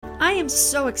I am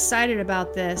so excited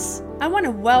about this. I want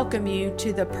to welcome you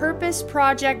to the Purpose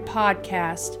Project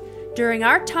podcast. During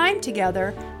our time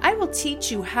together, I will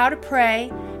teach you how to pray,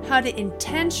 how to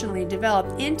intentionally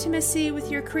develop intimacy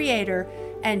with your Creator,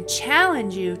 and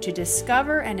challenge you to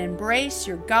discover and embrace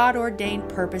your God-ordained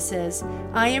purposes.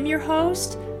 I am your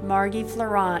host, Margie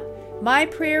Florent. My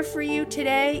prayer for you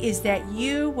today is that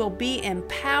you will be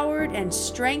empowered and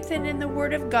strengthened in the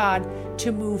Word of God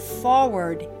to move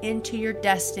forward into your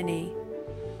destiny.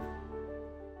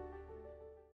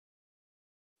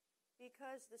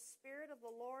 Because the Spirit of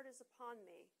the Lord is upon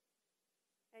me,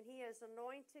 and He has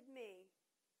anointed me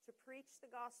to preach the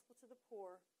gospel to the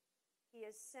poor. He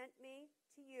has sent me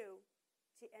to you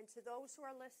and to those who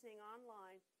are listening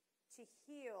online to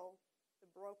heal the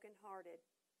brokenhearted.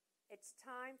 It's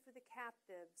time for the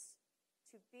captives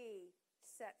to be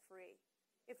set free.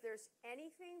 If there's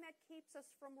anything that keeps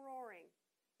us from roaring,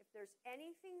 if there's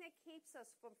anything that keeps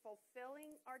us from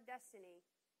fulfilling our destiny,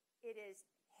 it is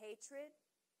hatred,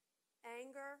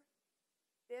 anger,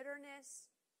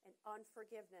 bitterness, and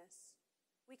unforgiveness.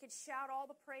 We could shout all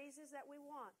the praises that we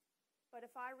want, but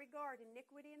if I regard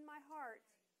iniquity in my heart,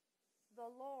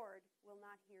 the Lord will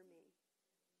not hear me.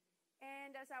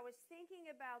 And as I was thinking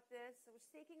about this, I was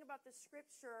thinking about the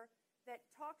scripture that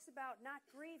talks about not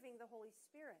grieving the Holy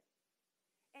Spirit.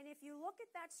 And if you look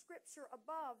at that scripture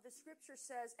above, the scripture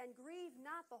says, "And grieve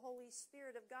not the Holy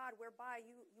Spirit of God, whereby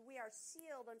we are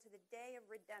sealed unto the day of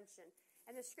redemption."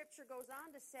 And the scripture goes on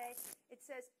to say, it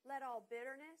says, "Let all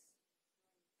bitterness,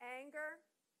 anger,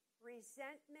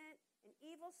 resentment, and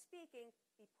evil speaking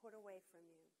be put away from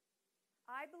you."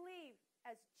 I believe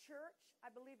as church, I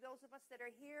believe those of us that are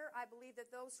here, I believe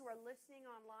that those who are listening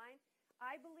online,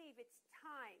 I believe it's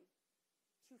time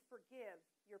to forgive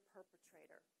your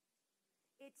perpetrator.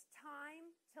 It's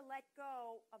time to let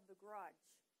go of the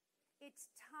grudge. It's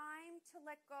time to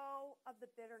let go of the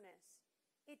bitterness.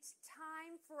 It's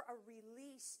time for a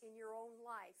release in your own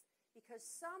life, because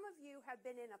some of you have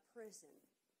been in a prison.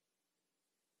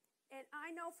 And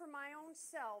I know for my own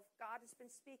self, God has been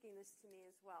speaking this to me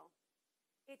as well.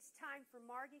 It's time for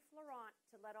Margie Florent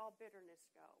to let all bitterness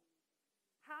go.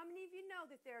 How many of you know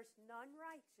that there's none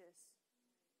righteous?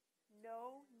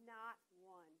 No, not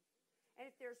one. And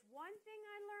if there's one thing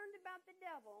I learned about the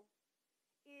devil,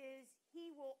 is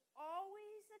he will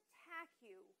always attack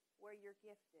you where your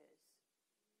gift is.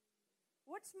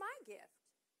 What's my gift?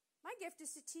 My gift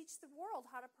is to teach the world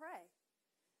how to pray.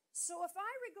 So if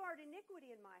I regard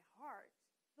iniquity in my heart,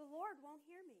 the Lord won't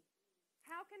hear me.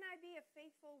 How can I be a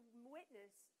faithful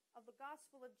witness of the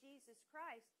gospel of Jesus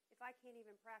Christ if I can't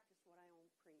even practice what I own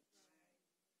preach?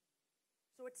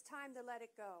 So it's time to let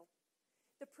it go.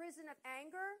 The prison of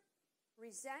anger,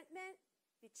 resentment,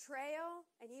 betrayal,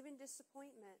 and even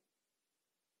disappointment.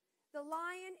 The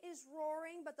lion is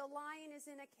roaring, but the lion is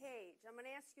in a cage. I'm going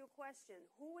to ask you a question.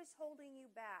 Who is holding you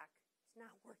back? It's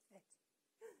not worth it.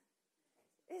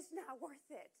 It's not worth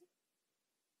it.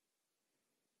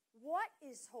 What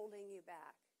is holding you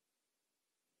back?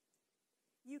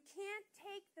 You can't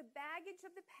take the baggage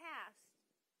of the past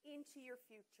into your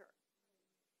future.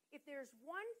 If there's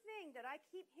one thing that I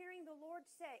keep hearing the Lord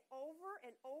say over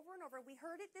and over and over, we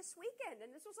heard it this weekend,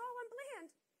 and this was all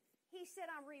unplanned. He said,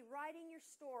 "I'm rewriting your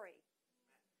story.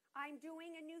 I'm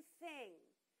doing a new thing.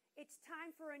 It's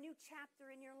time for a new chapter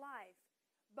in your life."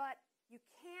 But you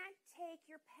can't take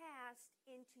your past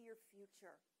into your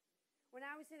future. When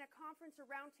I was in a conference, a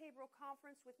roundtable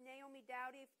conference with Naomi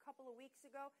Dowdy a couple of weeks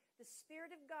ago, the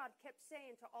Spirit of God kept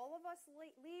saying to all of us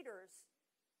leaders,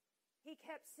 He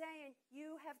kept saying,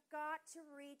 you have got to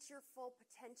reach your full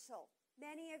potential.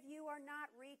 Many of you are not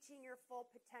reaching your full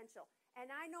potential.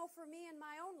 And I know for me in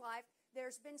my own life,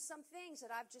 there's been some things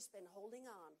that I've just been holding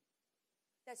on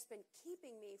that's been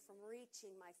keeping me from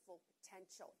reaching my full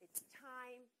potential. It's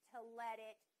time to let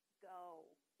it go.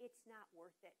 It's not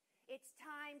worth it. It's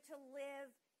time to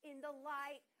live in the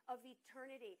light of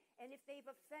eternity. And if they've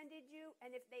offended you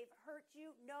and if they've hurt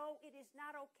you, no, it is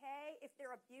not okay. If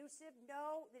they're abusive,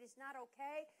 no, it is not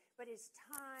okay. But it's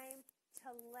time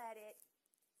to let it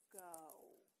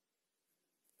go.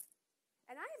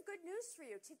 And I have good news for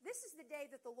you. This is the day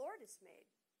that the Lord has made.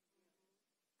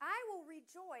 I will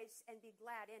rejoice and be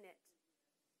glad in it.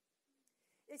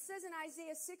 It says in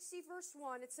Isaiah 60, verse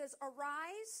 1, it says,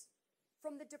 "Arise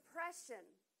from the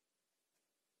depression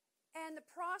and the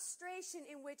prostration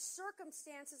in which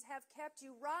circumstances have kept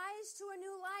you. Rise to a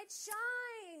new light.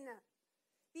 Shine.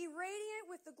 Be radiant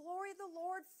with the glory of the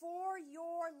Lord, for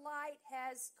your light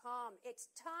has come." It's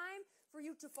time for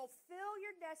you to fulfill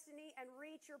your destiny and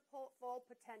reach your full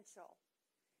potential.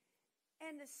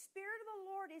 And the Spirit of the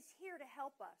Lord is here to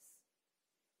help us.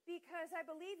 because I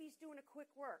believe he's doing a quick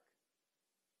work.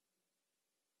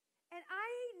 And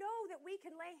I know that we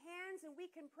can lay hands and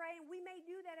we can pray, and we may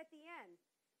do that at the end.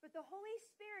 But the Holy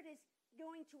Spirit is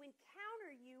going to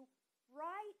encounter you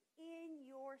right in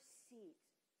your seat.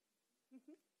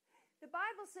 The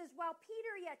Bible says, while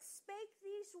Peter yet spake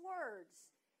these words,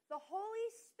 the Holy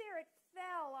Spirit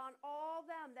fell on all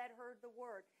them that heard the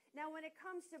word. Now, when it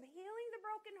comes to healing the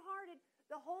brokenhearted,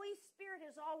 the Holy Spirit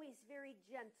is always very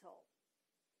gentle.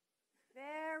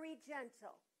 Very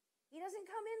gentle. He doesn't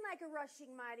come in like a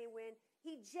rushing mighty wind.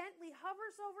 He gently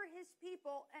hovers over his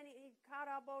people, and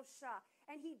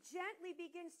he gently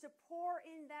begins to pour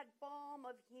in that balm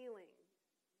of healing.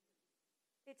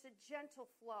 It's a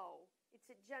gentle flow. It's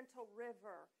a gentle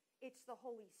river. It's the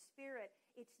Holy Spirit.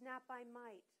 It's not by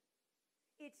might.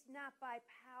 It's not by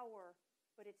power,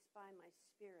 but it's by my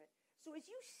Spirit. So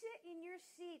as you sit in your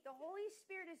seat, the Holy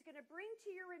Spirit is going to bring to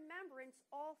your remembrance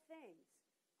all things.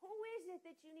 Who is it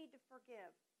that you need to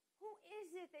forgive? Who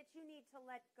is it that you need to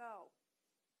let go?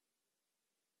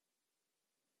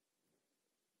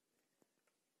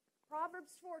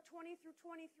 Proverbs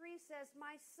 4:20-23 says,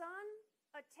 my son,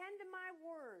 attend to my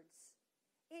words.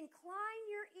 Incline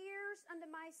your ears unto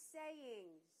my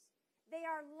sayings. They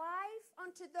are life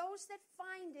unto those that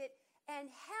find it,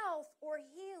 and health or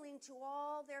healing to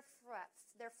all their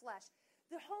flesh.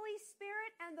 The Holy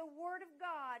Spirit and the Word of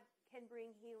God can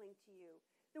bring healing to you.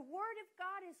 The Word of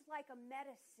God is like a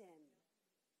medicine,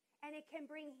 and it can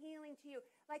bring healing to you.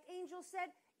 Like Angel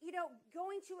said,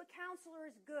 going to a counselor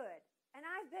is good, and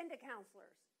I've been to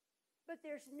counselors. But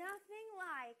there's nothing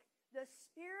like the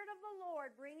Spirit of the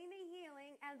Lord bringing the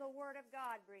healing and the Word of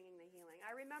God bringing the healing.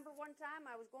 I remember one time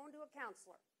I was going to a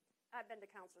counselor. I've been to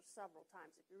counselors several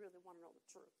times if you really want to know the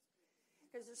truth.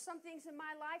 Because there's some things in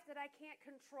my life that I can't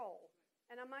control,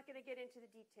 and I'm not going to get into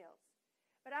the details.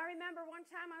 But I remember one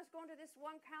time I was going to this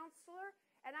one counselor,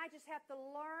 and I just have to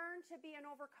learn to be an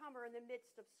overcomer in the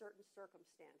midst of certain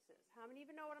circumstances. How many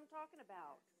even know what I'm talking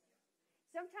about?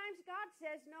 Sometimes God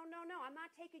says, no, I'm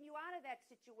not taking you out of that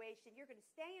situation. You're going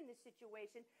to stay in this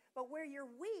situation. But where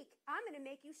you're weak, I'm going to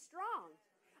make you strong.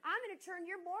 I'm going to turn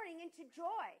your mourning into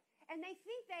joy. And they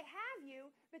think they have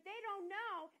you, but they don't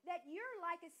know that you're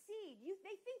like a seed.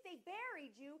 They think they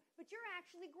buried you, but you're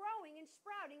actually growing and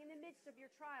sprouting in the midst of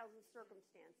your trials and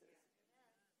circumstances.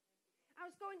 I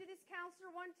was going to this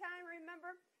counselor one time,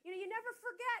 remember? You never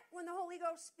forget when the Holy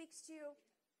Ghost speaks to you.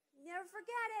 You never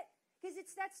forget it. Because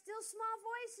it's that still small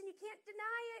voice, and you can't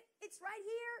deny it. It's right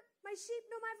here. My sheep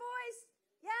know my voice.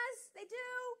 Yes, they do.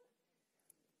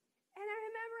 And I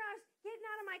remember I was getting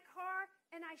out of my car,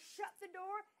 and I shut the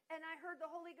door, and I heard the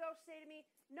Holy Ghost say to me,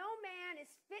 no man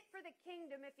is fit for the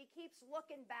kingdom if he keeps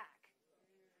looking back.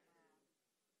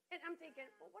 And I'm thinking,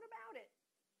 well, what about it?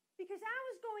 Because I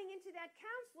was going into that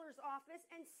counselor's office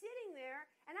and sitting there,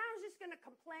 and I was just going to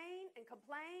complain and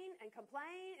complain and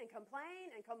complain and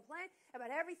complain and complain about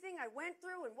everything I went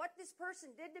through and what this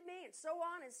person did to me and so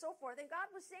on and so forth. And God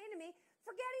was saying to me,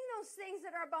 forgetting those things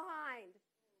that are behind.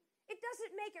 It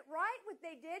doesn't make it right what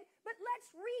they did, but let's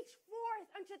reach forth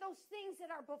unto those things that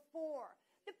are before.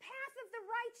 The path of the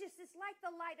righteous is like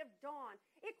the light of dawn.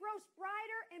 It grows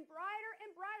brighter and brighter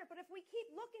and brighter, but if we keep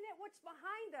looking at what's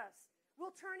behind us,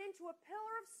 we'll turn into a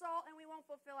pillar of salt and we won't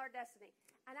fulfill our destiny.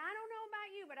 And I don't know about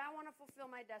you, but I want to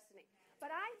fulfill my destiny.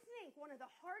 But I think one of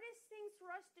the hardest things for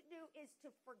us to do is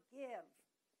to forgive.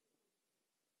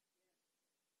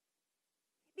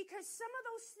 Because some of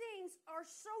those things are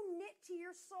so knit to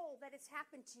your soul that it's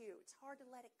happened to you. It's hard to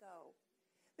let it go.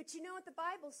 But you know what the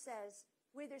Bible says?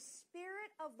 Where the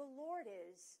Spirit of the Lord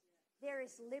is, there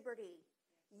is liberty.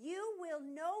 You will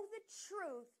know the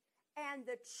truth, and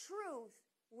the truth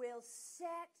will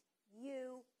set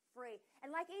you free.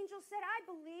 And like Angel said, I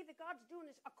believe that God's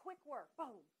doing this, a quick work.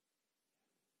 Boom.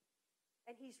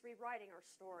 And he's rewriting our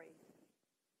story.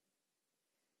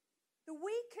 The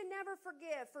weak can never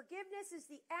forgive. Forgiveness is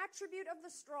the attribute of the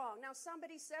strong. Now,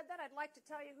 somebody said that. I'd like to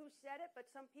tell you who said it, but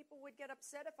some people would get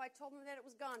upset if I told them that it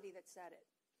was Gandhi that said it.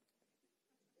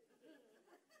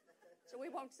 So we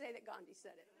won't say that Gandhi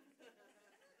said it.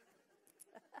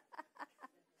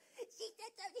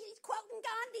 He's quoting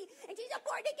Gandhi, and she's a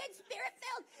born-again,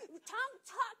 spirit-filled,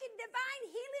 tongue-talking, divine,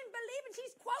 healing, believing.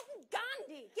 She's quoting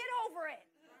Gandhi. Get over it.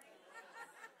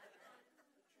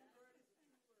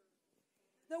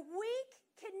 The weak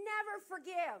can never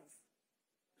forgive.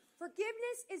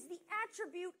 Forgiveness is the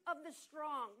attribute of the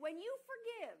strong. When you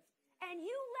forgive and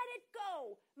you let it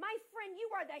go, my friend, you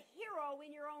are the hero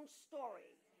in your own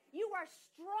story. You are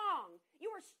strong. You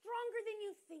are stronger than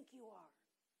you think you are.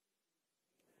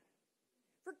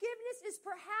 Forgiveness is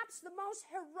perhaps the most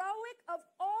heroic of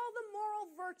all the moral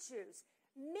virtues.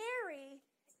 Mary,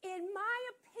 in my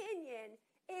opinion,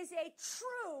 is a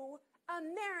true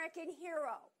American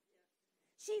hero.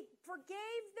 She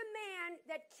forgave the man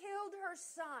that killed her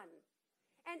son.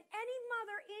 And any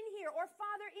mother in here or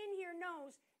father in here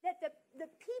knows that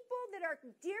the people that are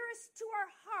dearest to our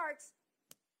hearts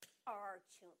are our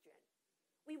children.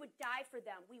 We would die for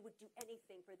them. We would do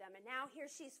anything for them. And now here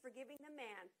she's forgiving the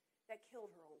man that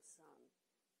killed her own son.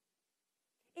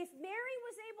 If Mary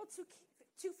was able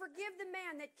to forgive the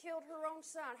man that killed her own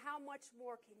son, how much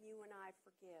more can you and I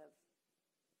forgive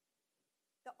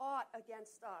the ought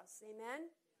against us?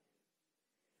 Amen?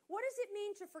 What does it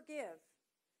mean to forgive?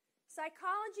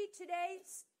 Psychology today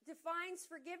defines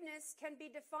forgiveness can be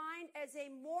defined as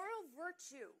a moral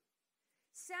virtue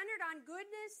centered on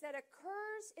goodness that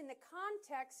occurs in the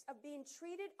context of being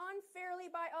treated unfairly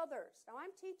by others. Now,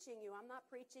 I'm teaching you. I'm not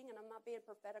preaching, and I'm not being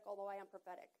prophetic, although I am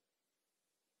prophetic.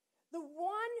 The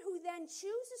one who then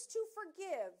chooses to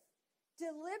forgive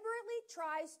deliberately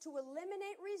tries to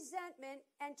eliminate resentment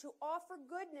and to offer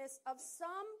goodness of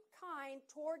some kind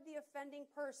toward the offending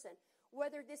person,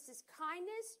 whether this is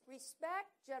kindness,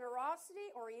 respect,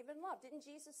 generosity, or even love. Didn't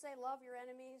Jesus say, love your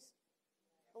enemies?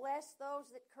 Bless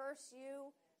those that curse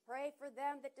you. Pray for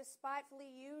them that despitefully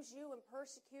use you and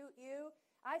persecute you.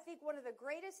 I think one of the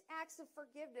greatest acts of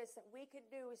forgiveness that we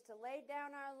could do is to lay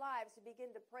down our lives and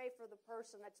begin to pray for the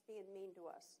person that's being mean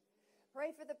to us.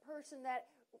 Pray for the person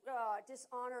that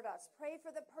dishonored us. Pray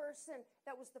for the person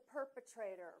that was the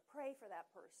perpetrator. Pray for that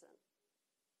person.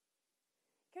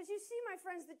 Because you see, my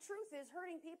friends, the truth is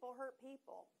hurting people hurt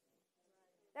people.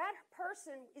 That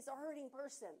person is a hurting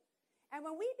person. And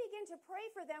when we begin to pray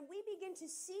for them, we begin to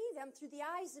see them through the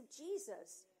eyes of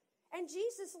Jesus. And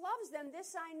Jesus loves them,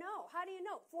 this I know. How do you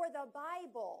know? For the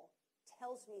Bible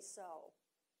tells me so.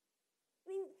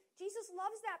 I mean, Jesus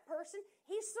loves that person.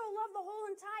 He so loved the whole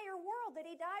entire world that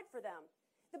he died for them.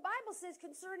 The Bible says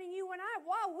concerning you and I,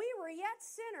 while we were yet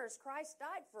sinners, Christ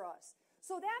died for us.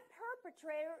 So that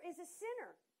perpetrator is a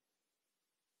sinner.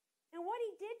 And what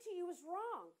he did to you is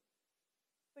wrong.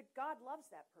 But God loves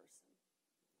that person.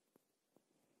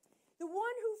 The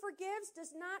one who forgives does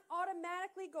not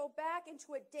automatically go back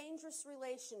into a dangerous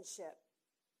relationship.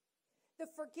 The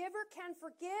forgiver can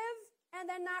forgive and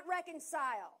then not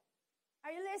reconcile.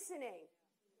 Are you listening?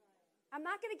 I'm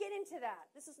not going to get into that.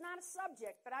 This is not a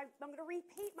subject, but I'm going to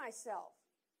repeat myself.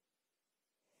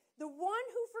 The one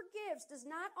who forgives does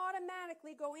not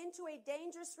automatically go into a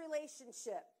dangerous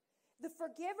relationship. The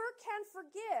forgiver can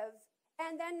forgive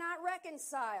and then not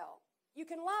reconcile. You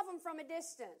can love them from a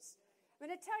distance. I'm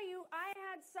going to tell you, I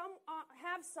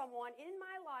have someone in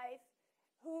my life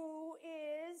who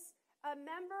is a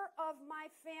member of my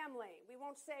family. We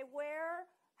won't say where,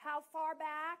 how far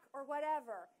back, or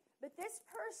whatever. But this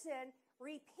person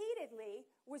repeatedly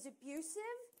was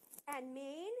abusive and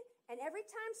mean, and every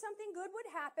time something good would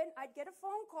happen, I'd get a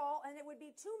phone call, and it would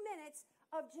be 2 minutes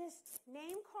of just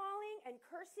name-calling and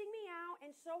cursing me out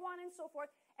and so on and so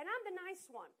forth. And I'm the nice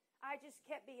one. I just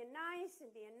kept being nice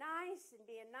and being nice and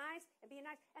being nice and being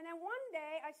nice. And then one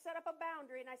day I set up a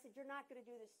boundary and I said, you're not going to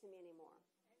do this to me anymore.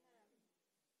 Amen.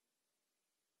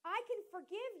 I can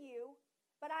forgive you,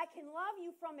 but I can love you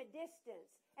from a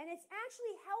distance. And it's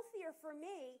actually healthier for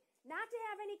me not to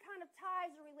have any kind of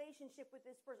ties or relationship with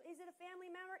this person. Is it a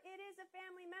family member? It is a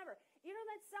family member. You know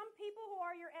that some people who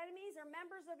are your enemies are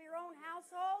members of your own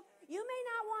household? You may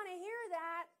not want to hear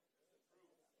that.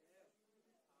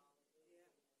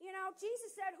 You know,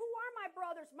 Jesus said, who are my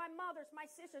brothers, my mothers, my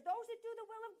sisters? Those that do the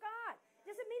will of God.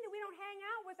 Doesn't mean that we don't hang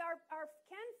out with our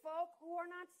kinfolk who are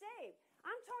not saved.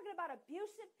 I'm talking about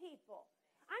abusive people.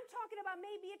 I'm talking about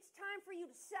maybe it's time for you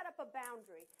to set up a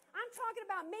boundary. I'm talking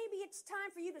about maybe it's time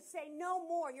for you to say, no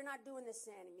more, you're not doing this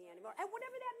to me anymore. And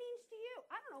whatever that means to you.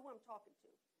 I don't know who I'm talking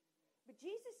to. But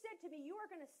Jesus said to me, you are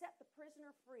going to set the prisoner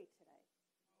free today.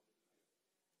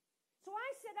 So I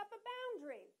set up a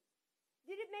boundary.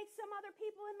 Did it make some other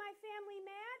people in my family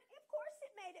mad? Of course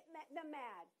it made them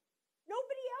mad.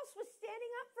 Nobody else was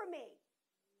standing up for me.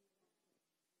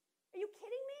 Are you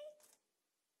kidding me?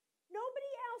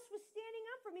 Nobody else was standing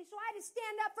up for me, so I had to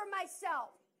stand up for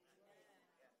myself.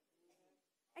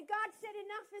 And God said,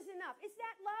 enough is enough. Is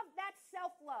that love? That's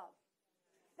self-love.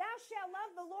 Thou shalt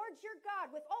love the Lord your God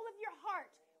with all of your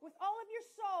heart, with all of your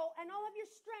soul, and all of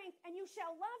your strength, and you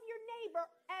shall love your neighbor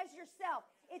as yourself.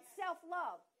 It's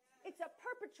self-love. It's a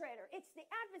perpetrator. It's the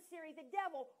adversary, the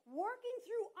devil, working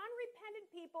through unrepentant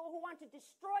people who want to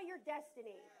destroy your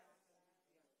destiny.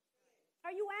 Are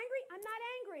you angry? I'm not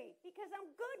angry because I'm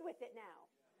good with it now.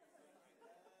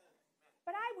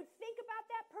 But I would think about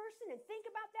that person and think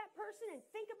about that person and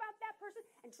think about that person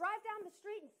and drive down the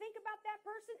street and think about that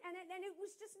person. And it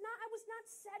was just not, I was not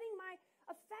setting my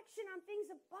affection on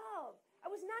things above. I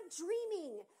was not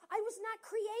dreaming. I was not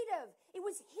creative. It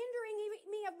was hindering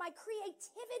me of my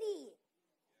creativity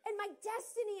and my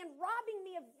destiny and robbing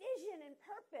me of vision and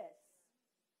purpose.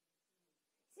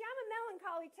 See, I'm a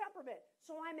melancholy temperament,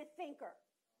 so I'm a thinker.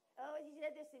 Oh, she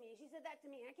said this to me. She said that to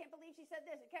me. I can't believe she said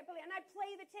this. I can't believe. And I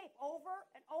play the tape over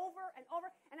and over and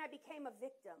over, and I became a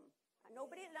victim. I don't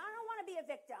want to be a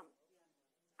victim.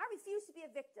 I refuse to be a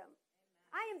victim.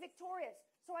 I am victorious.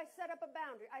 So I set up a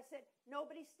boundary. I said,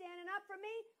 nobody's standing up for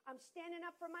me. I'm standing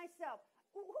up for myself.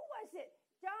 Who was it?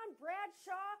 Don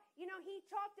Bradshaw. You know, he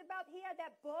talked about, he had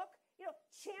that book, you know,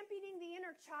 Championing the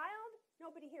Inner Child.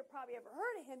 Nobody here probably ever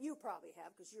heard of him. You probably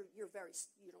have, because you're very,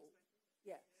 you know,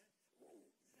 yeah.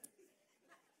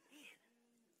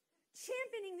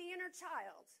 Championing the inner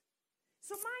child.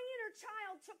 So my inner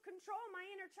child took control. My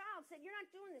inner child said, you're not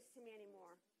doing this to me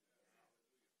anymore.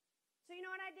 So you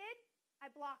know what I did? I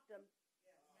blocked him.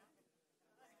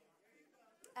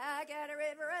 I got a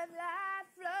river of life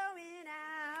flowing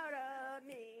out of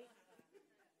me.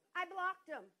 I blocked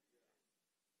him.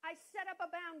 I set up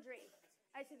a boundary.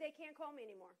 I said, they can't call me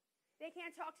anymore. They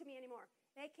can't talk to me anymore.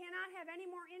 They cannot have any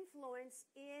more influence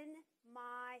in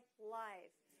my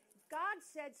life. God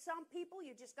said some people,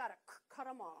 you just got to cut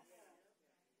them off.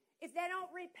 If they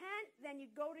don't repent, then you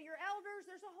go to your elders.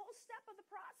 There's a whole step of the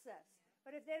process.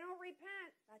 But if they don't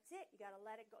repent, that's it. You got to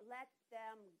let it go. Let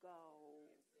them go.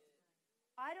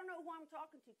 I don't know who I'm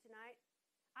talking to tonight.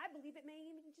 I believe it may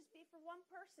even just be for one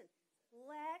person.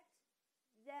 Let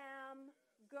them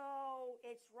go.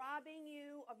 It's robbing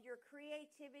you of your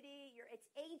creativity. It's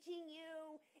aging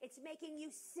you. It's making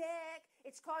you sick.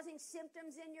 It's causing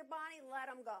symptoms in your body.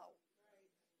 Let them go.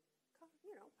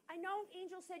 You know, I know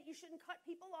Angel said you shouldn't cut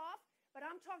people off, but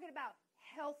I'm talking about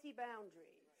healthy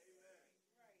boundaries.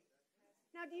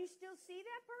 Now, do you still see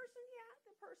that person? Yeah,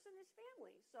 the person is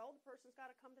family. So the person's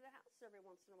got to come to the house every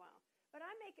once in a while. But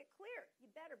I make it clear, you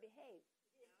better behave.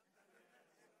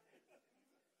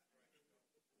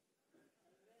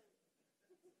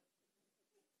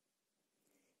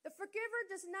 The forgiver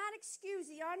does not excuse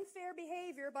the unfair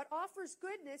behavior, but offers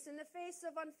goodness in the face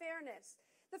of unfairness.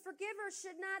 The forgiver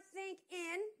should not think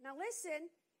in, now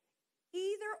listen,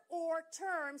 either or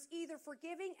terms, either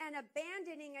forgiving and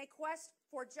abandoning a quest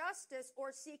for justice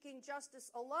or seeking justice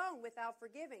alone without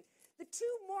forgiving. The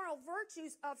two moral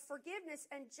virtues of forgiveness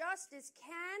and justice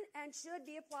can and should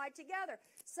be applied together.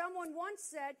 Someone once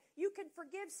said, you can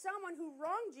forgive someone who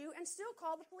wronged you and still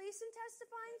call the police and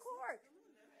testify in court.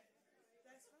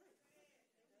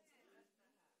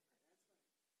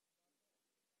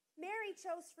 Mary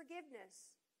chose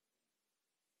forgiveness.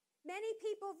 Many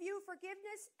people view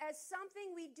forgiveness as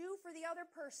something we do for the other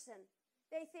person.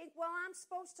 They think, well, I'm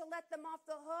supposed to let them off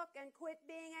the hook and quit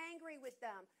being angry with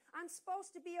them. I'm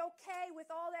supposed to be okay with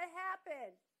all that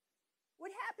happened.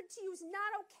 What happened to you is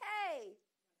not okay.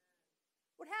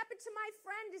 What happened to my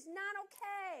friend is not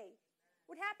okay.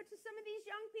 What happened to some of these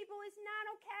young people is not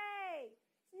okay.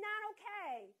 It's not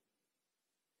okay.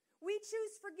 We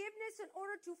choose forgiveness in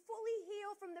order to fully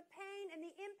heal from the pain and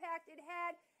the impact it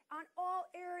had on all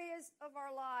areas of our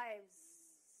lives.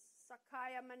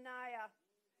 Sakaya Manaya.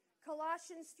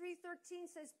 Colossians 3:13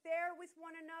 says, bear with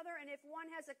one another, and if one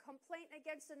has a complaint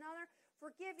against another,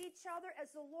 forgive each other as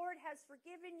the Lord has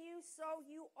forgiven you, so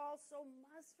you also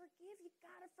must forgive. You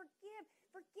got to forgive.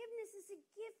 Forgiveness is a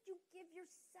gift you give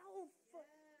yourself.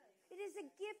 It is a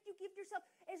gift you give yourself.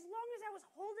 As long as I was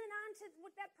holding on to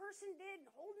what that person did,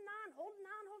 holding on,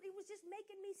 it was just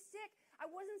making me sick. I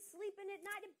wasn't sleeping at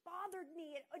night. It bothered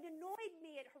me. It annoyed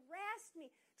me. It harassed me.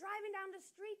 Driving down the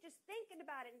street, just thinking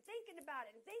about it and thinking about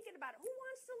it and thinking about it. Who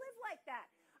wants to live like that?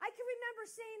 I can remember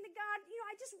saying to God,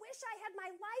 I just wish I had my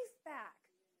life back.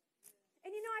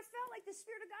 And I felt like the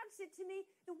Spirit of God said to me,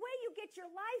 the way you get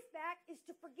your life back is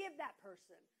to forgive that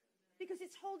person because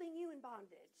it's holding you in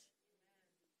bondage.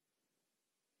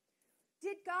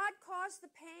 Did God cause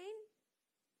the pain?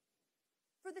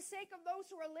 For the sake of those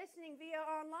who are listening via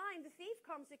online, the thief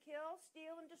comes to kill,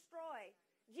 steal, and destroy.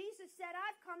 Jesus said,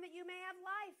 I've come that you may have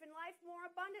life and life more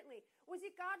abundantly. Was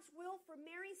it God's will for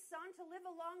Mary's son to live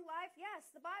a long life?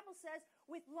 Yes, the Bible says,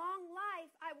 with long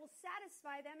life I will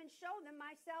satisfy them and show them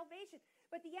my salvation.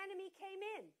 But the enemy came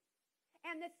in,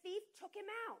 and the thief took him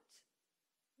out.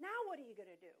 Now what are you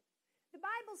going to do? The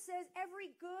Bible says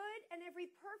every good and every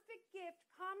perfect gift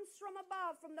comes from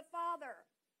above, from the Father.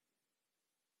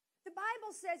 The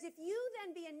Bible says if you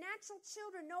then, being natural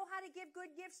children, know how to give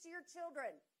good gifts to your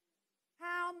children,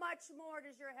 How much more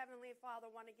does your heavenly Father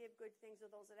want to give good things to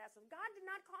those that ask him? God did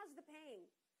not cause the pain.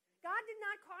 God did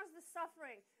not cause the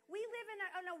suffering. We live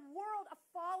in a world, a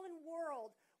fallen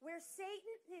world, where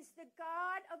Satan is the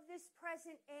God of this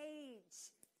present age.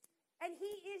 And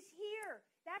he is here.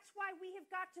 That's why we have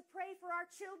got to pray for our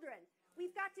children.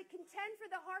 We've got to contend for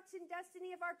the hearts and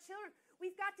destiny of our children.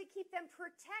 We've got to keep them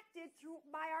protected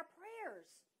by our prayers.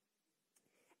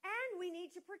 And we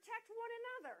need to protect one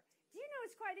another. Do you know,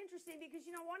 it's quite interesting because,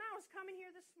 when I was coming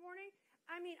here this morning,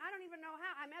 I don't even know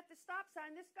how. I'm at the stop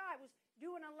sign. This guy was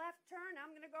doing a left turn.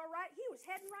 I'm going to go right. He was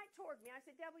heading right toward me. I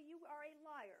said, devil, you are a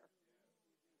liar.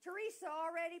 Teresa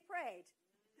already prayed.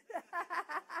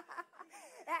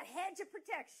 That hedge of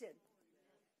protection.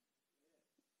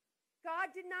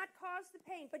 God did not cause the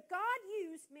pain, but God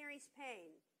used Mary's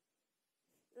pain.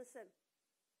 Listen,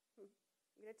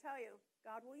 I'm going to tell you,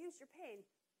 God will use your pain.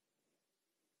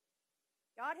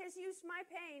 God has used my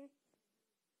pain.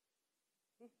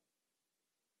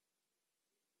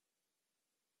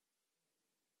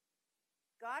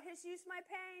 God has used my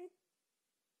pain.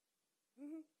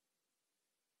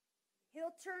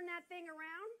 He'll turn that thing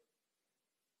around.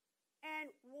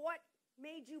 And what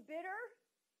made you bitter?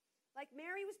 Like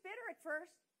Mary was bitter at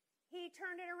first. He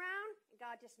turned it around, and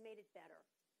God just made it better.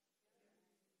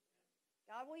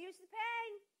 God will use the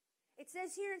pain. It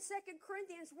says here in 2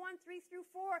 Corinthians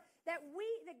 1:3-4, that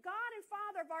the God and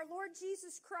Father of our Lord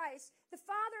Jesus Christ, the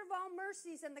Father of all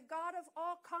mercies and the God of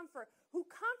all comfort, who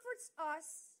comforts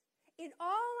us in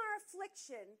all our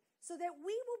affliction, so that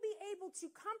we will be able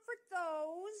to comfort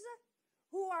those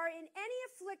who are in any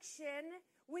affliction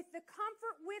with the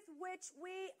comfort with which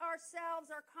we ourselves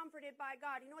are comforted by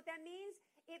God. You know what that means?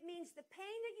 It means the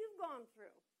pain that you've gone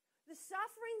through, the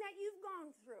suffering that you've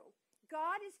gone through.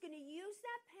 God is going to use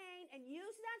that pain and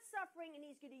use that suffering, and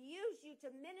he's going to use you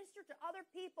to minister to other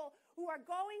people who are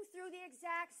going through the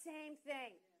exact same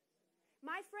thing.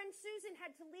 My friend Susan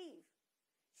had to leave.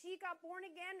 She got born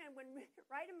again, and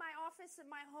right in my office in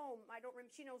my home, I don't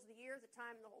remember, she knows the year, the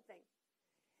time, and the whole thing.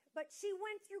 But she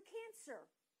went through cancer.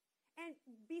 And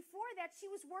before that,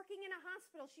 she was working in a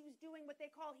hospital. She was doing what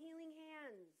they call healing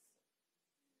hands.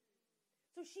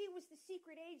 So she was the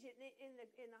secret agent in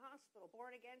the hospital,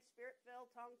 born again,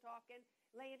 spirit-filled, tongue-talking,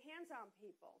 laying hands on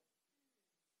people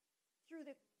through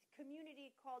the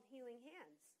community called Healing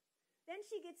Hands. Then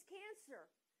she gets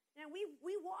cancer. Now, we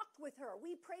walked with her.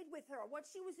 We prayed with her. When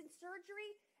she was in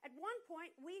surgery, at one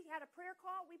point, we had a prayer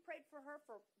call. We prayed for her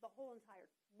for the whole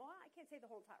entire, well, I can't say the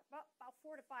whole entire, about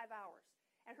 4 to 5 hours.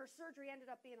 And her surgery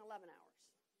ended up being 11 hours.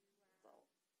 So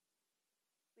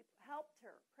we helped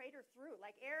her, prayed her through,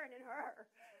 like Aaron and her.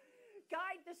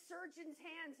 Guide the surgeon's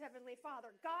hands, Heavenly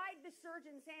Father. Guide the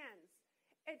surgeon's hands.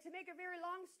 And to make a very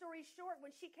long story short,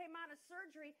 when she came out of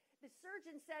surgery, the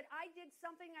surgeon said, I did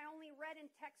something I only read in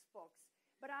textbooks,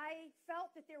 but I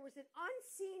felt that there was an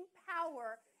unseen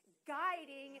power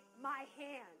guiding my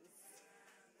hands.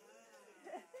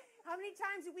 How many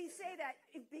times did we say that?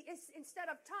 Instead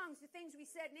of tongues, the things we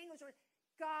said in English were,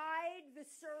 guide the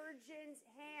surgeon's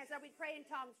hands. Now we pray in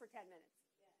tongues for 10 minutes.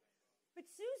 But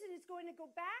Susan is going to go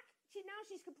back. Now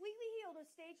she's completely healed of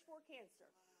stage 4 cancer.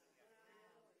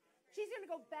 She's going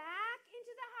to go back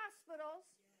into the hospitals.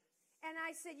 And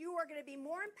I said, you are going to be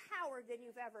more empowered than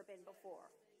you've ever been before.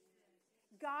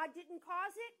 God didn't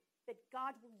cause it, but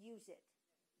God will use it.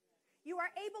 You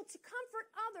are able to comfort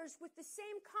others with the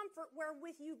same comfort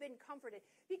wherewith you've been comforted.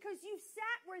 Because you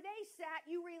sat where they sat,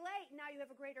 you relate, now you have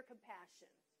a greater compassion.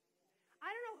 I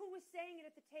don't know who was saying it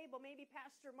at the table, maybe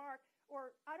Pastor Mark,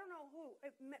 or I don't know who,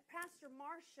 Pastor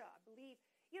Marcia, I believe.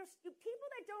 You know, people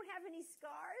that don't have any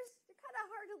scars, they're kind of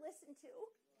hard to listen to.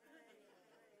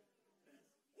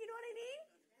 You know what I mean?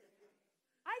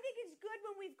 I think it's good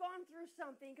when we've gone through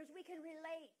something because we can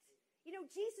relate. You know,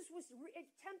 Jesus was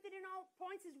tempted in all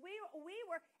points as we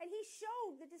were, and he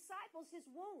showed the disciples his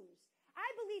wounds. I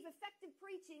believe effective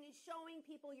preaching is showing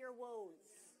people your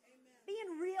wounds. Amen.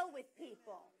 Being real with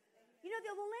people. You know,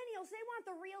 the millennials, they want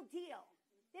the real deal.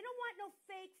 They don't want no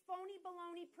fake, phony,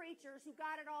 baloney preachers who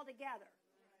got it all together.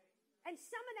 And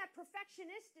some of that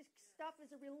perfectionistic stuff is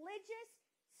a religious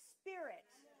spirit.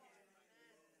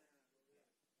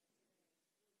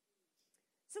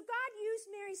 So God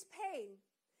used Mary's pain.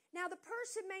 Now, the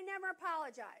person may never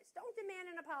apologize. Don't demand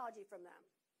an apology from them.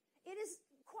 It is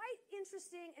quite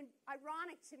interesting and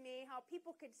ironic to me how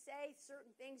people could say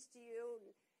certain things to you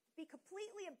and be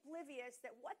completely oblivious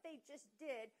that what they just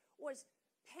did was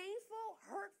painful,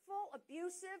 hurtful,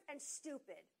 abusive, and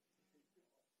stupid.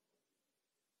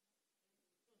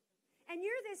 And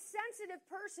you're this sensitive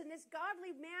person, this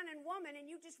godly man and woman,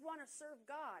 and you just want to serve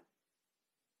God,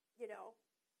 you know.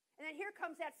 And then here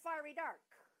comes that fiery dart.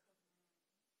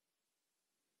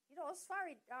 You know, those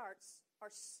fiery darts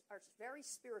are very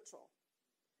spiritual.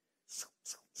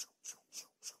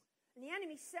 And the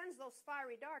enemy sends those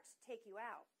fiery darts to take you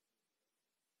out.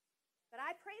 But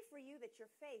I pray for you that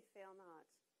your faith fail not.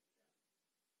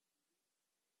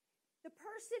 The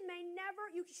person may never,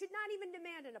 you should not even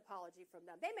demand an apology from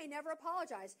them. They may never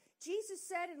apologize. Jesus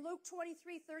said in Luke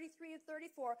 23, 33 and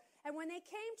 34, and when they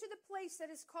came to the place that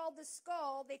is called the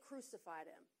skull, they crucified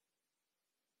him.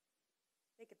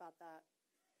 Think about that.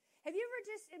 Have you ever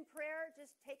just in prayer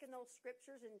just taken those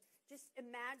scriptures and just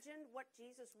imagined what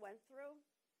Jesus went through?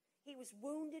 He was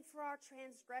wounded for our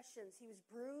transgressions. He was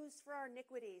bruised for our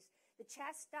iniquities. The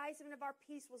chastisement of our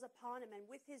peace was upon him, and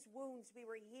with his wounds we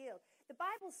were healed. The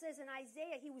Bible says in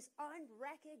Isaiah he was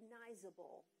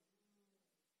unrecognizable.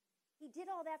 He did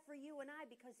all that for you and I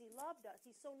because he loved us.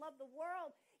 He so loved the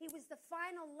world. He was the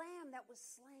final lamb that was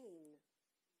slain.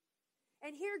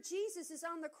 And here Jesus is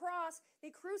on the cross. They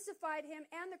crucified him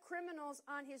and the criminals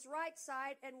on his right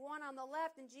side and one on the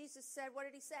left. And Jesus said, what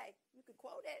did he say? You could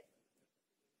quote it.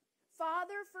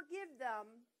 Father, forgive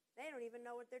them. They don't even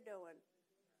know what they're doing.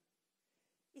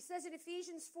 He says in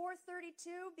Ephesians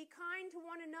 4:32, be kind to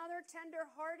one another,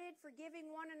 tender-hearted,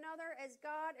 forgiving one another as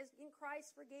God as in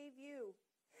Christ forgave you.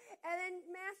 And then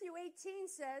Matthew 18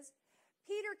 says,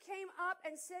 Peter came up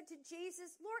and said to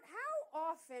Jesus, Lord,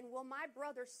 how often will my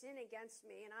brother sin against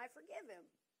me and I forgive him?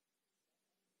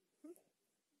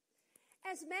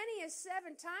 As many as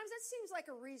 7 times. That seems like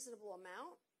a reasonable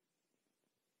amount.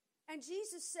 And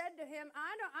Jesus said to him,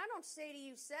 I don't say to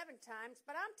you 7 times,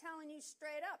 but I'm telling you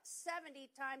straight up, 70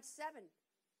 times 7.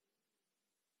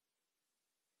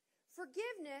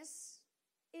 Forgiveness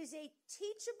is a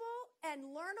teachable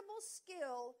and learnable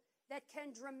skill that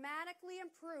can dramatically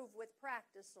improve with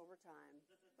practice over time,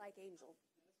 like Angel.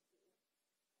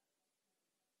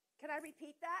 Can I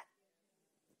repeat that?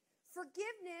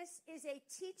 Forgiveness is a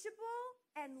teachable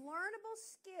and learnable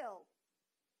skill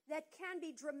that can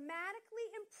be dramatically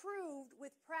improved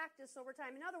with practice over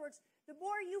time. In other words, the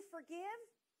more you forgive,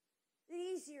 the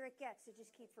easier it gets to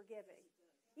just keep forgiving.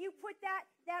 You put that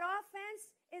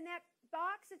offense in that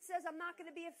box that says, I'm not going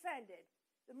to be offended.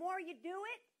 The more you do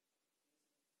it,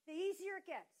 the easier it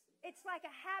gets. It's like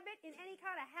a habit in any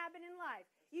kind of habit in life.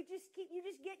 You just keep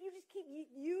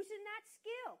using that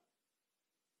skill.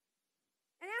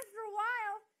 And after a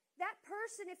while, that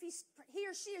person, if he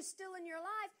or she is still in your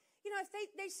life, you know, if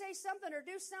they say something or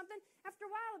do something, after a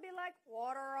while it'll be like,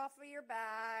 water off of your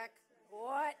back,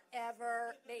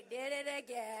 whatever, they did it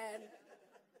again.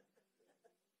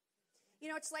 You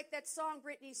know, it's like that song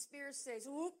Britney Spears says,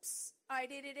 oops, I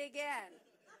did it again.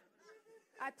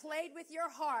 I played with your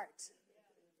heart.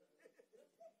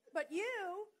 But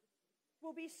you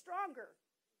will be stronger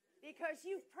because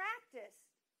you've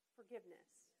practiced forgiveness.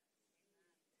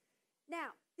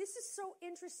 Now, this is so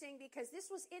interesting because this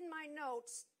was in my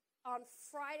notes on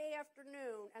Friday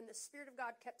afternoon, and the Spirit of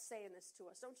God kept saying this to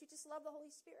us. Don't you just love the Holy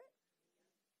Spirit?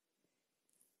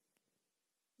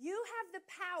 You have the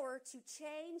power to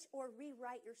change or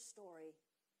rewrite your story.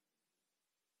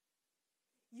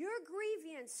 Your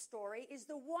grievance story is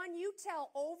the one you tell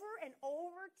over and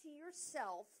over to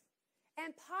yourself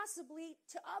and possibly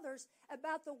to others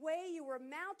about the way you were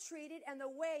maltreated and the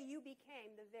way you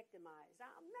became the victimized. I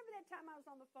remember that time I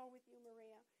was on the phone with you,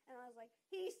 Maria, and I was like,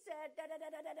 he said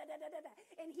da-da-da-da-da-da-da-da-da,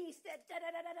 and he said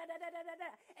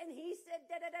da-da-da-da-da-da-da-da-da, and he said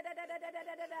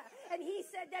da-da-da-da-da-da-da-da-da, and he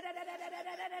said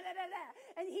da-da-da-da-da-da-da-da-da,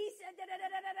 and he said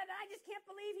da-da-da-da-da-da-da. I just can't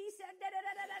believe he said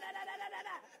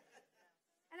da-da-da-da-da-da-da-da-da.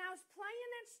 And I was playing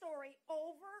that story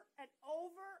over and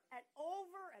over and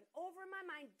over and over in my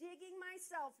mind, digging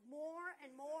myself more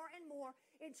and more and more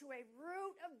into a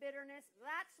root of bitterness.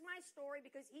 That's my story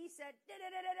because he said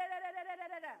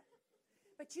da-da-da-da-da-da-da-da-da-da.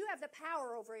 But you have the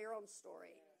power over your own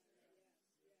story.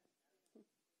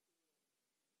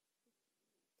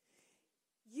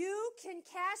 You can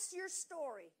cast your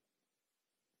story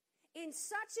in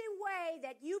such a way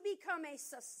that you become a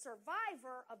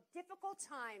survivor of difficult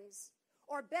times,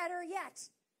 or better yet,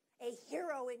 a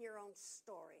hero in your own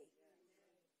story.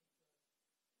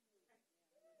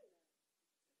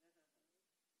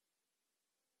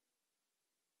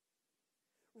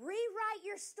 Rewrite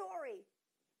your story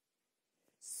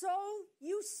so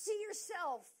you see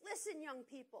yourself, listen young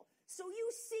people, so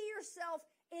you see yourself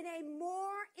in a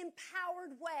more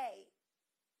empowered way.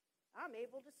 I'm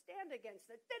able to stand against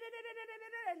it.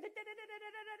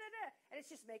 And it's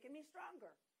just making me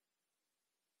stronger.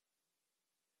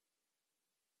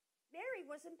 Mary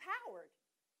was empowered.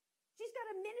 She's got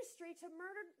a ministry to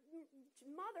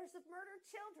mothers of murdered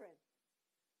children.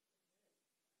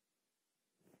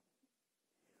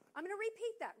 I'm going to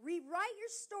repeat that. Rewrite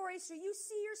your story so you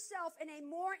see yourself in a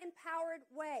more empowered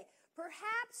way.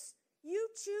 Perhaps you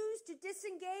choose to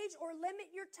disengage or limit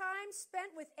your time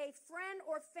spent with a friend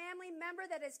or family member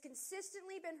that has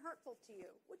consistently been hurtful to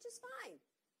you, which is fine.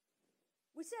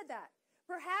 We said that.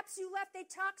 Perhaps you left a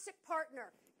toxic partner.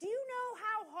 Do you know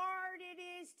how hard it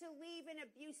is to leave an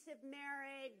abusive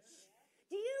marriage?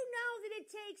 Do you know that it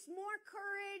takes more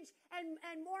courage and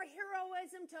more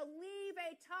heroism to leave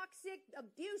a toxic,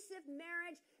 abusive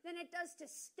marriage than it does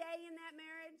to stay in that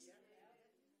marriage?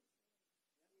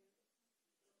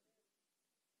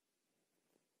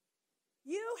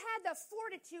 You had the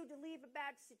fortitude to leave a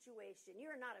bad situation.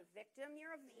 You're not a victim.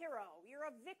 You're a hero.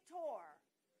 You're a victor.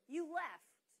 You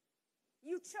left.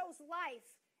 You chose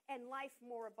life and life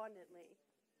more abundantly.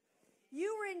 You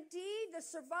were indeed the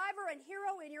survivor and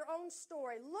hero in your own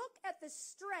story. Look at the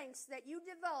strengths that you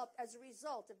developed as a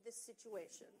result of this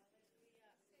situation.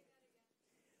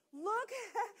 Look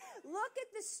at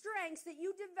the strengths that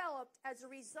you developed as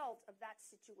a result of that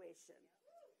situation.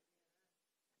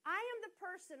 I am the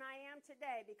person I am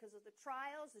today because of the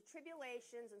trials, the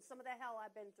tribulations, and some of the hell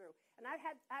I've been through. And I've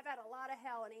had a lot of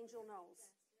hell, and Angel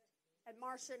knows. And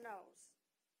Marcia knows.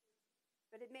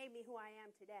 But it made me who I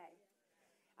am today.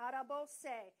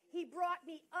 Arabose. He brought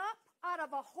me up out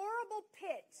of a horrible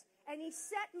pit, and he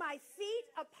set my feet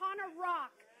upon a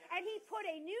rock, and he put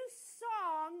a new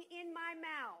song in my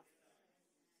mouth.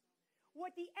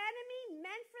 What the enemy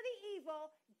meant for the evil,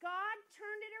 God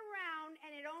turned it around,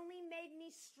 and it only made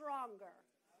me stronger.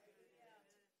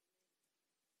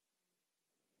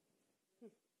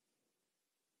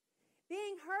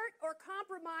 Being hurt or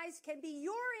compromised can be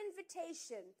your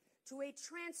invitation to a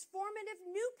transformative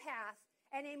new path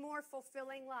and a more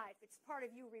fulfilling life. It's part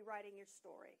of you rewriting your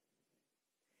story.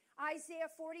 Isaiah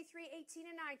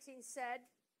 43:18-19 said,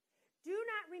 "Do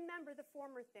not remember the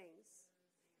former things,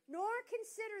 nor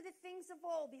consider the things of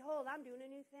old. Behold, I'm doing a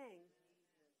new thing.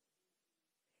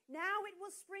 Now it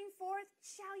will spring forth.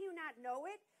 Shall you not know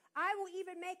it? I will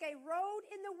even make a road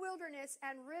in the wilderness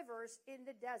and rivers in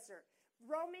the desert."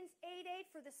 Romans 8:8,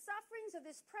 "For the sufferings of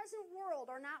this present world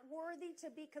are not worthy to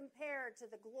be compared to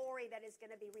the glory that is going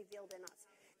to be revealed in us."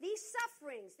 These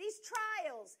sufferings, these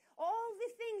trials, all the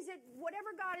things that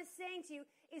whatever God is saying to you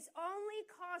is only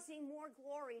causing more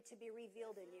glory to be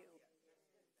revealed in you.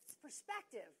 It's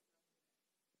perspective.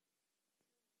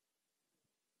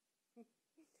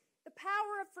 The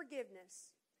power of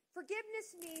forgiveness.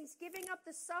 Forgiveness means giving up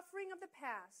the suffering of the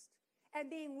past and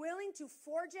being willing to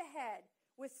forge ahead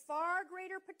with far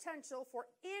greater potential for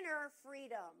inner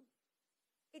freedom.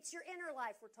 It's your inner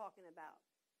life we're talking about.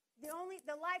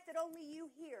 The life that only you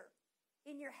hear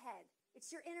in your head.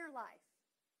 It's your inner life.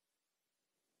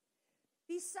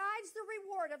 Besides the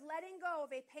reward of letting go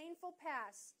of a painful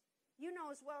past, you know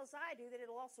as well as I do that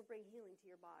it'll also bring healing to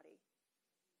your body.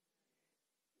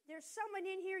 There's someone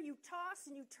in here, you toss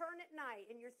and you turn at night,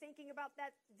 and you're thinking about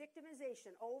that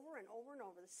victimization over and over and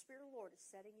over. The Spirit of the Lord is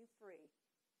setting you free.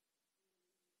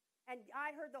 And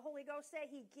I heard the Holy Ghost say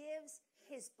he gives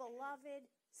his beloved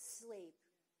sleep.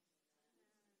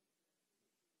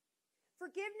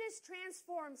 Forgiveness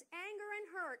transforms anger and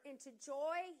hurt into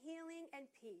joy, healing, and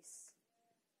peace.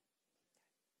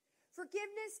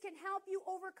 Forgiveness can help you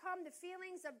overcome the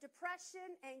feelings of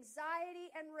depression,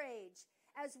 anxiety, and rage,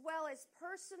 as well as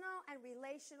personal and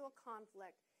relational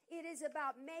conflict. It is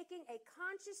about making a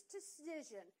conscious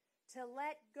decision to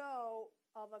let go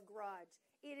of a grudge.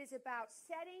 It is about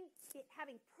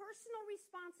having personal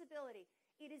responsibility.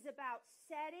 It is about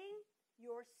setting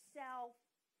yourself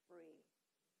free.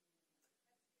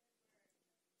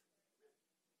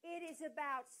 It is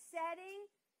about setting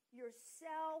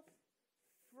yourself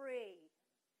free.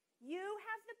 You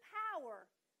have the power,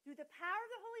 through the power of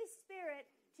the Holy Spirit,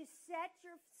 to set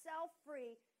yourself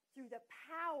free through the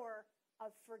power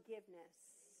of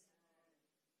forgiveness.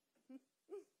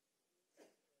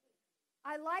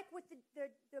 I like what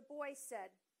the boy said.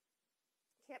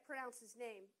 Can't pronounce his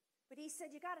name. But he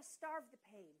said, you got to starve the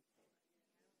pain.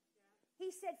 He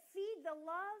said, feed the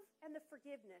love and the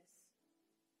forgiveness.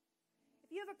 If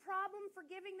you have a problem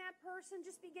forgiving that person,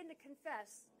 just begin to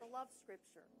confess the love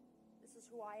scripture. This is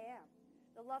who I am.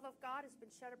 The love of God has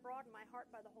been shed abroad in my heart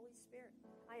by the Holy Spirit.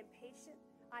 I am patient.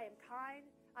 I am kind.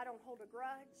 I don't hold a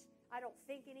grudge. I don't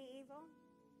think any evil.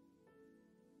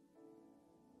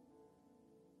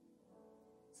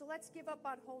 So let's give up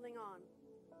on holding on.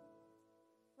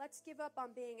 Let's give up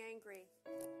on being angry.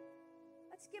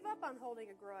 Let's give up on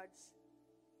holding a grudge.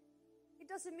 It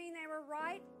doesn't mean they were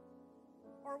right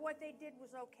or what they did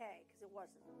was okay, because it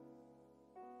wasn't.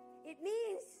 It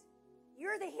means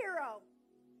you're the hero.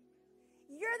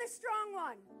 You're the strong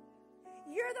one.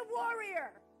 You're the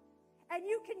warrior. And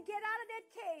you can get out of that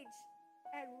cage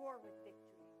and roar with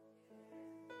victory.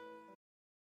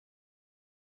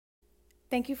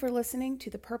 Thank you for listening to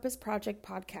the Purpose Project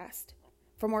podcast.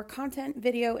 For more content,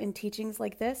 video, and teachings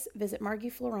like this, visit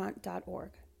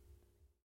margieflorent.org.